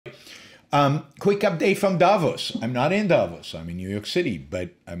Quick update from Davos. I'm not in Davos. I'm in New York City, but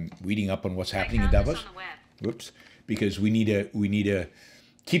I'm reading up on what's happening in Davos. Whoops, because we need to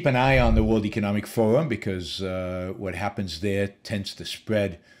keep an eye on the World Economic Forum because what happens there tends to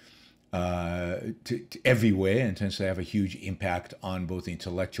spread to everywhere and tends to have a huge impact on both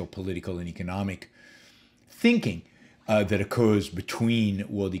intellectual, political, and economic thinking that occurs between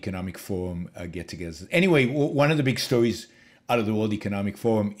World Economic Forum get-togethers. Anyway, one of the big stories out of the World Economic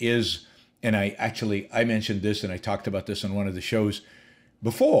Forum is, and I mentioned this and I talked about this on one of the shows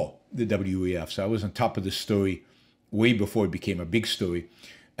before the WEF, so I was on top of this story way before it became a big story,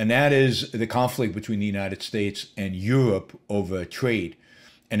 and that is the conflict between the United States and Europe over trade,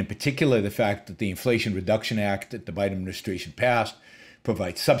 and in particular the fact that the Inflation Reduction Act that the Biden administration passed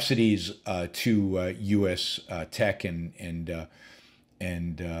provides subsidies to U.S. tech and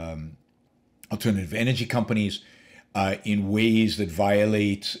alternative energy companies in ways that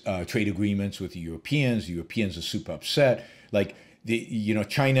violate trade agreements with the Europeans. The Europeans are super upset. Like,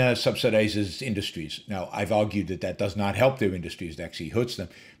 China subsidizes industries. Now, I've argued that that does not help their industries. It actually hurts them.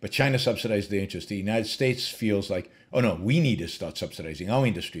 But China subsidizes their interests. The United States feels like, oh no, we need to start subsidizing our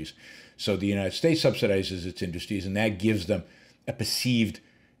industries. So the United States subsidizes its industries, and that gives them a perceived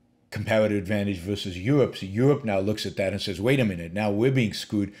comparative advantage versus Europe. So Europe now looks at that and says, wait a minute, now we're being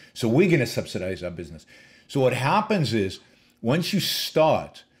screwed, so we're going to subsidize our business. So what happens is, once you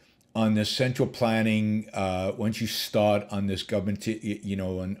start on this central planning, once you start on this government,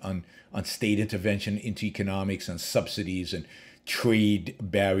 on state intervention into economics and subsidies and trade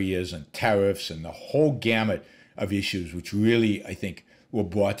barriers and tariffs and the whole gamut of issues, which really, I think, were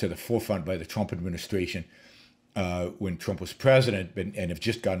brought to the forefront by the Trump administration when Trump was president, and have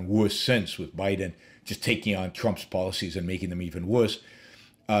just gotten worse since, with Biden just taking on Trump's policies and making them even worse.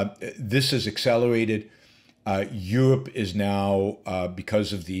 This has accelerated. Europe is now,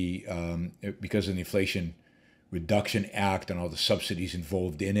 because of the Inflation Reduction Act and all the subsidies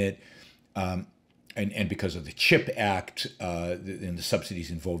involved in it, and because of the CHIP Act and the subsidies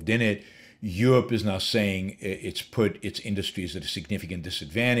involved in it, Europe is now saying it's put its industries at a significant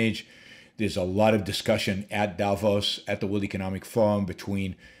disadvantage. There's a lot of discussion at Davos, at the World Economic Forum,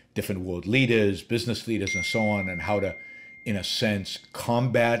 between different world leaders, business leaders, and so on, and how to, in a sense,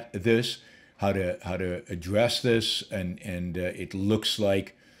 combat this, how to address this, and it looks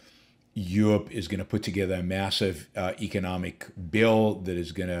like Europe is going to put together a massive economic bill that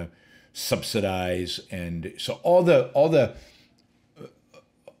is going to subsidize, and so all the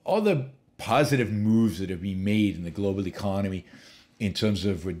positive moves that have been made in the global economy in terms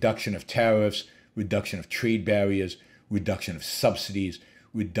of reduction of tariffs, reduction of trade barriers, reduction of subsidies,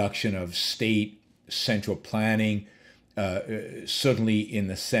 reduction of state central planning, certainly in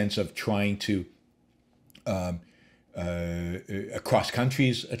the sense of trying to, across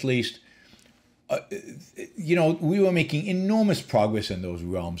countries at least, we were making enormous progress in those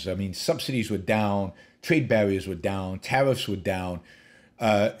realms. I mean, subsidies were down, trade barriers were down, tariffs were down.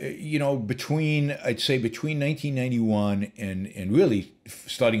 Between 1991 and really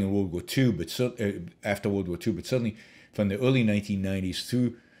starting in World War II, but after World War II, but certainly from the early 1990s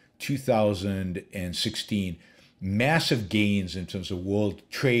through 2016, massive gains in terms of world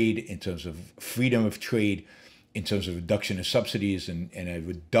trade, in terms of freedom of trade, in terms of reduction of subsidies, and a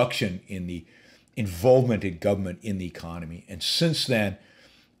reduction in the involvement in government in the economy. And since then,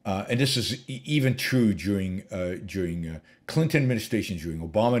 and this is even true during Clinton administration, during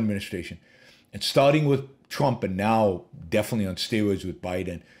Obama administration, and starting with Trump, and now definitely on steroids with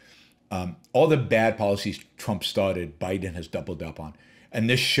Biden, all the bad policies Trump started, Biden has doubled up on. And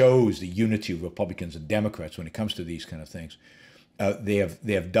this shows the unity of Republicans and Democrats when it comes to these kind of things. They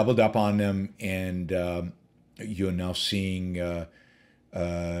have doubled up on them, and you're now seeing a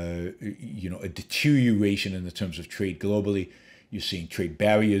deterioration in the terms of trade globally. You're seeing trade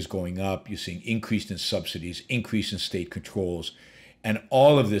barriers going up. You're seeing increase in subsidies, increase in state controls, and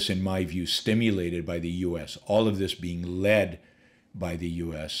all of this, in my view, stimulated by the U.S. All of this being led by the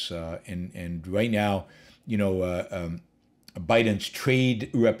U.S. And right now, Biden's trade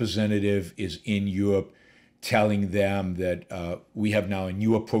representative is in Europe, telling them that we have now a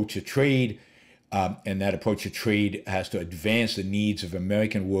new approach to trade, and that approach to trade has to advance the needs of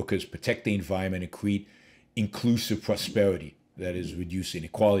American workers, protect the environment, and create inclusive prosperity. That is, reduce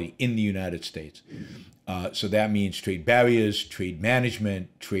inequality in the United States. So that means trade barriers, trade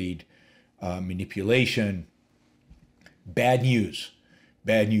management, trade manipulation. Bad news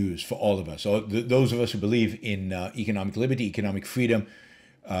for all of us. So those of us who believe in economic liberty, economic freedom,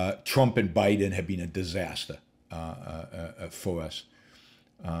 Trump and Biden have been a disaster for us.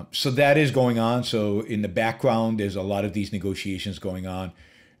 So that is going on. So in the background, there's a lot of these negotiations going on.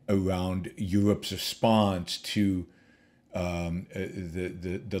 around Europe's response to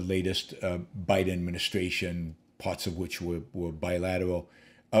the latest Biden administration, parts of which were bilateral,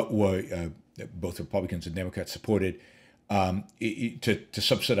 were both Republicans and Democrats supported, to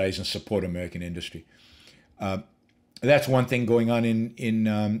subsidize and support American industry. That's one thing going on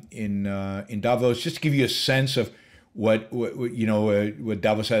in Davos. Just to give you a sense of what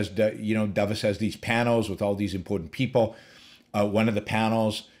Davos has. Davos has these panels with all these important people. One of the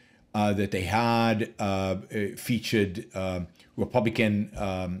panels that they had featured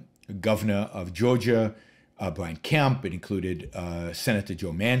Republican governor of Georgia, Brian Kemp. It included Senator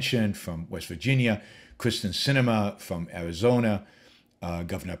Joe Manchin from West Virginia, Kristen Sinema from Arizona,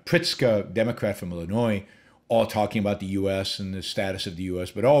 Governor Pritzker, Democrat from Illinois, all talking about the U.S. and the status of the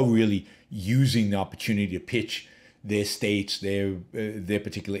U.S., but all really using the opportunity to pitch their states, their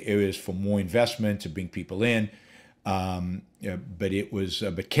particular areas for more investment, to bring people in. But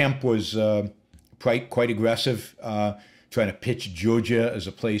Kemp was quite aggressive, trying to pitch Georgia as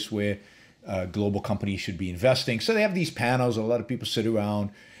a place where global companies should be investing. So they have these panels. A lot of people sit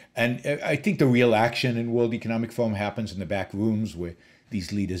around, and I think the real action in World Economic Forum happens in the back rooms where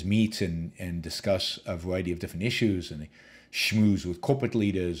these leaders meet and discuss a variety of different issues, and they schmooze with corporate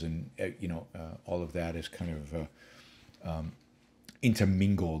leaders, and all of that is kind of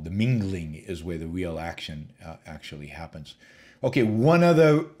intermingled. The mingling is where the real action actually happens. Okay, one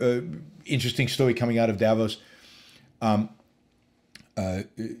other interesting story coming out of Davos.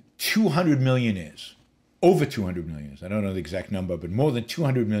 200 millionaires, over 200 millionaires, I don't know the exact number, but more than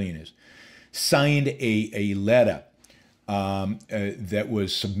 200 millionaires signed a letter that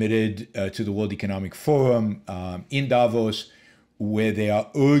was submitted to the World Economic Forum in Davos, where they are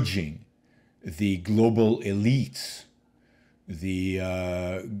urging the global elites, the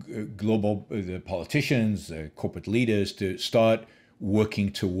politicians, the corporate leaders, to start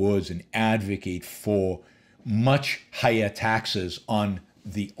working towards and advocate for much higher taxes on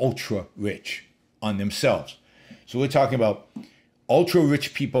the ultra rich, on themselves. So we're talking about ultra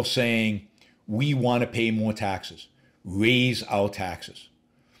rich people saying, we want to pay more taxes, raise our taxes.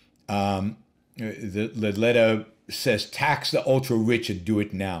 The letter says, tax the ultra rich and do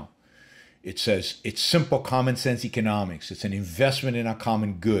it now. It says, it's simple common sense economics. It's an investment in our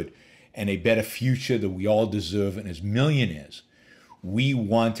common good and a better future that we all deserve. And as millionaires, we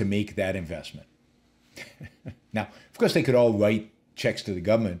want to make that investment. Now, of course, they could all write checks to the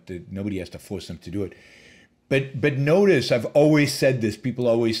government. That nobody has to force them to do it. But notice, I've always said this. People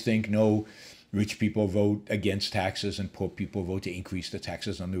always think, no, rich people vote against taxes and poor people vote to increase the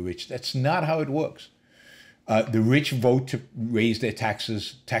taxes on the rich. That's not how it works. The rich vote to raise their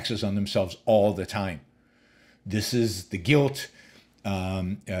taxes on themselves all the time. This is the guilt.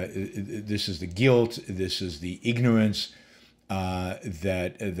 This is the guilt. This is the ignorance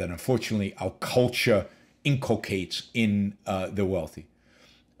that unfortunately our culture inculcates in the wealthy.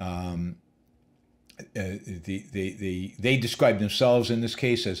 They describe themselves in this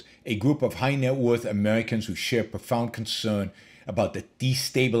case as a group of high net worth Americans who share profound concern about the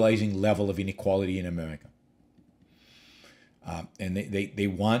destabilizing level of inequality in America. And they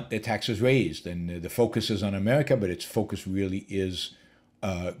want their taxes raised, and the focus is on America, but its focus really is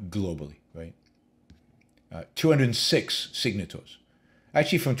globally, right? 206 signatories,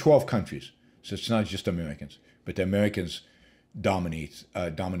 actually from 12 countries. So it's not just Americans, but the Americans dominate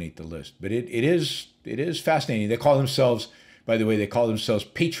the list. But it is fascinating. They call themselves, by the way, they call themselves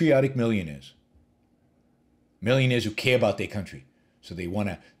patriotic millionaires. Millionaires who care about their country. So they want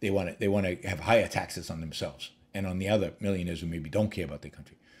to have higher taxes on themselves and on the other millionaires who maybe don't care about their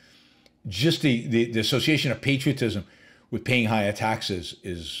country. Just the association of patriotism with paying higher taxes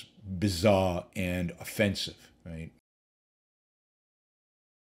is bizarre and offensive, right?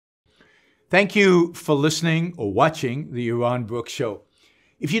 Thank you for listening or watching the Yaron Brooks Show.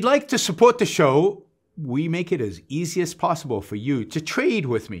 If you'd like to support the show, we make it as easy as possible for you to trade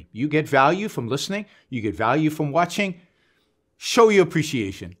with me. You get value from listening. You get value from watching. Show your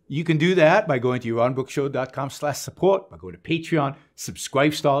appreciation. You can do that by going to yaronbrookshow.com/support, by going to Patreon,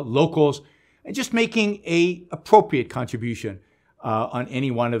 Subscribestar, Locals, and just making a appropriate contribution on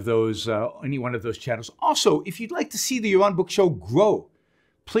any one of those channels. Also, if you'd like to see the Yaron Brooks Show grow,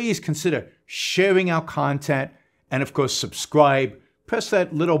 please consider sharing our content and, of course, subscribe. Press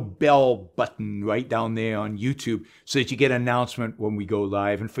that little bell button right down there on YouTube so that you get an announcement when we go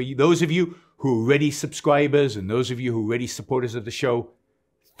live. And for those of you who are already subscribers and those of you who are already supporters of the show,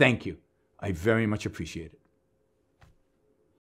 thank you. I very much appreciate it.